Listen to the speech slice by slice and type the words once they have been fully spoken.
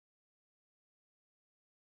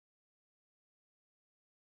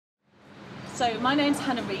So my name's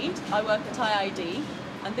Hannah Reid, I work at IIED,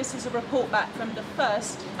 and this is a report back from the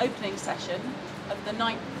first opening session of the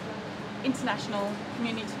 9th International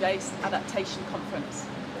Community-Based Adaptation Conference,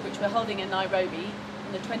 which we're holding in Nairobi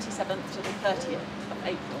from the 27th to the 30th of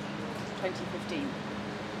April 2015.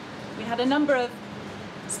 We had a number of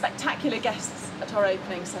spectacular guests at our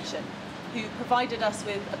opening session who provided us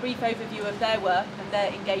with a brief overview of their work and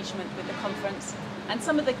their engagement with the conference and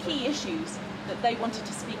some of the key issues that they wanted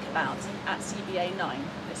to speak about at CBA9,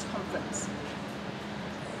 this conference.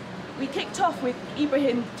 We kicked off with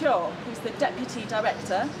Ibrahim Tio, who's the Deputy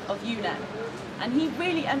Director of UNEP, and he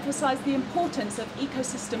really emphasised the importance of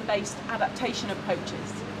ecosystem-based adaptation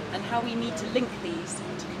approaches and how we need to link these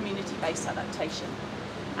to community-based adaptation.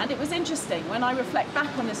 And it was interesting, when I reflect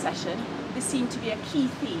back on the session, this seemed to be a key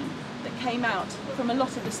theme that came out from a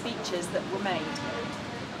lot of the speeches that were made.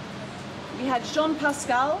 We had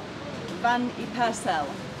Jean-Pascal Van Ypersel,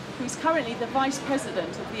 who's currently the Vice President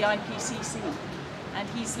of the IPCC, and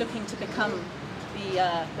he's looking to become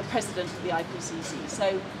the President of the IPCC.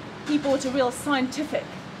 So he brought a real scientific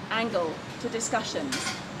angle to discussions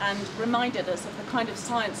and reminded us of the kind of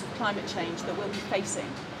science of climate change that we'll be facing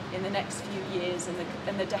in the next few years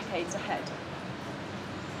and the decades ahead.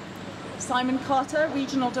 Simon Carter,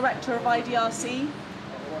 Regional Director of IDRC,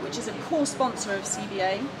 which is a core sponsor of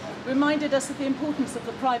CBA, reminded us of the importance of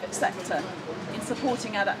the private sector in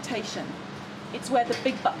supporting adaptation. It's where the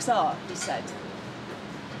big bucks are, he said.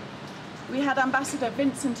 We had Ambassador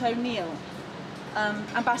Vincent O'Neill,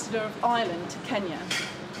 Ambassador of Ireland to Kenya,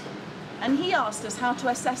 and he asked us how to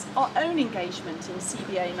assess our own engagement in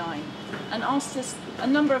CBA9 and asked us a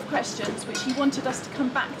number of questions which he wanted us to come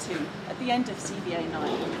back to at the end of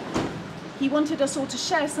CBA9. He wanted us all to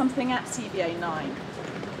share something at CBA9.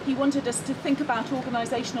 He wanted us to think about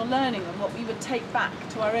organisational learning and what we would take back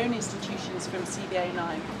to our own institutions from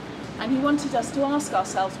CBA9. And he wanted us to ask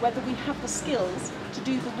ourselves whether we have the skills to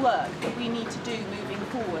do the work that we need to do moving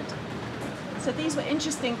forward. So these were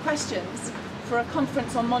interesting questions for a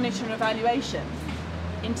conference on monitoring and evaluation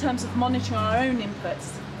in terms of monitoring our own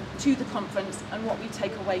inputs to the conference and what we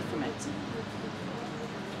take away from it.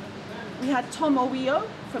 We had Tom Owio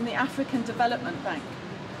from the African Development Bank,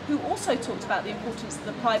 who also talked about the importance of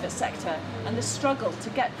the private sector and the struggle to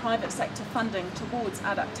get private sector funding towards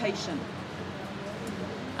adaptation.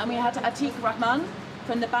 And we had Atiq Rahman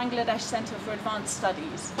from the Bangladesh Centre for Advanced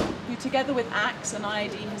Studies, who together with ACS and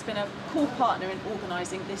IIED has been a core partner in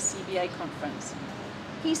organising this CBA conference.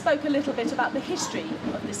 He spoke a little bit about the history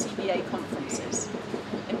of the CBA conferences,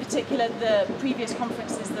 in particular the previous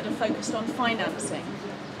conferences that are focused on financing,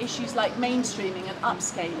 issues like mainstreaming and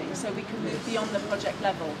upscaling so we can move beyond the project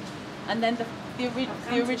level. And then the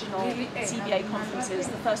original CBA conferences,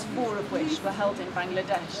 the first 4 of which were held in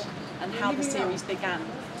Bangladesh, and how the series began.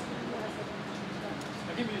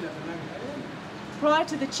 Prior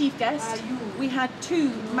to the chief guest, we had 2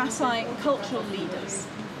 Maasai cultural leaders.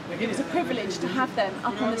 It was a privilege to have them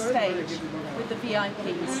up on the stage with the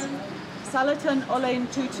VIPs. Salaton Ole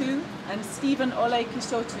Ntutu and Stephen Ole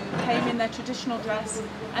Kisotu came in their traditional dress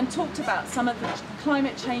and talked about some of the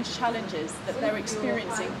climate change challenges that they're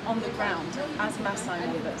experiencing on the ground as Maasai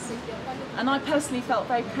members. And I personally felt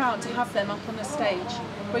very proud to have them up on the stage,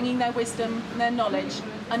 bringing their wisdom and their knowledge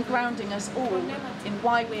and grounding us all in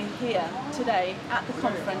why we're here today at the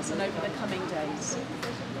conference and over the coming days.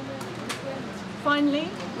 Finally,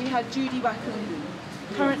 we had Judy Wakungu,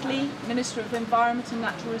 currently Minister of Environment and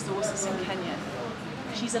Natural Resources in Kenya.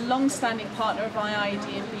 She's a long-standing partner of IIED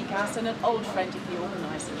and BGAS and an old friend of the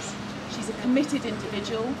organisers. She's a committed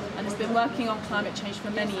individual and has been working on climate change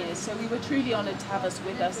for many years, so we were truly honoured to have us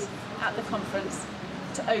with us at the conference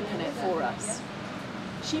to open it for us.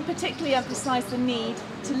 She particularly emphasised the need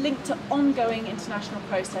to link to ongoing international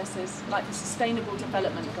processes like the Sustainable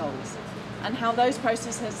Development Goals and how those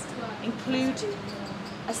processes include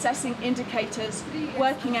assessing indicators,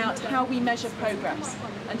 working out how we measure progress,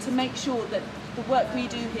 and to make sure that the work we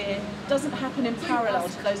do here doesn't happen in parallel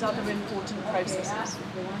to those other important processes.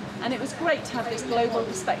 And it was great to have this global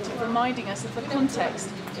perspective reminding us of the context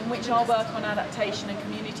in which our work on adaptation and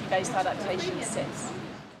community-based adaptation sits.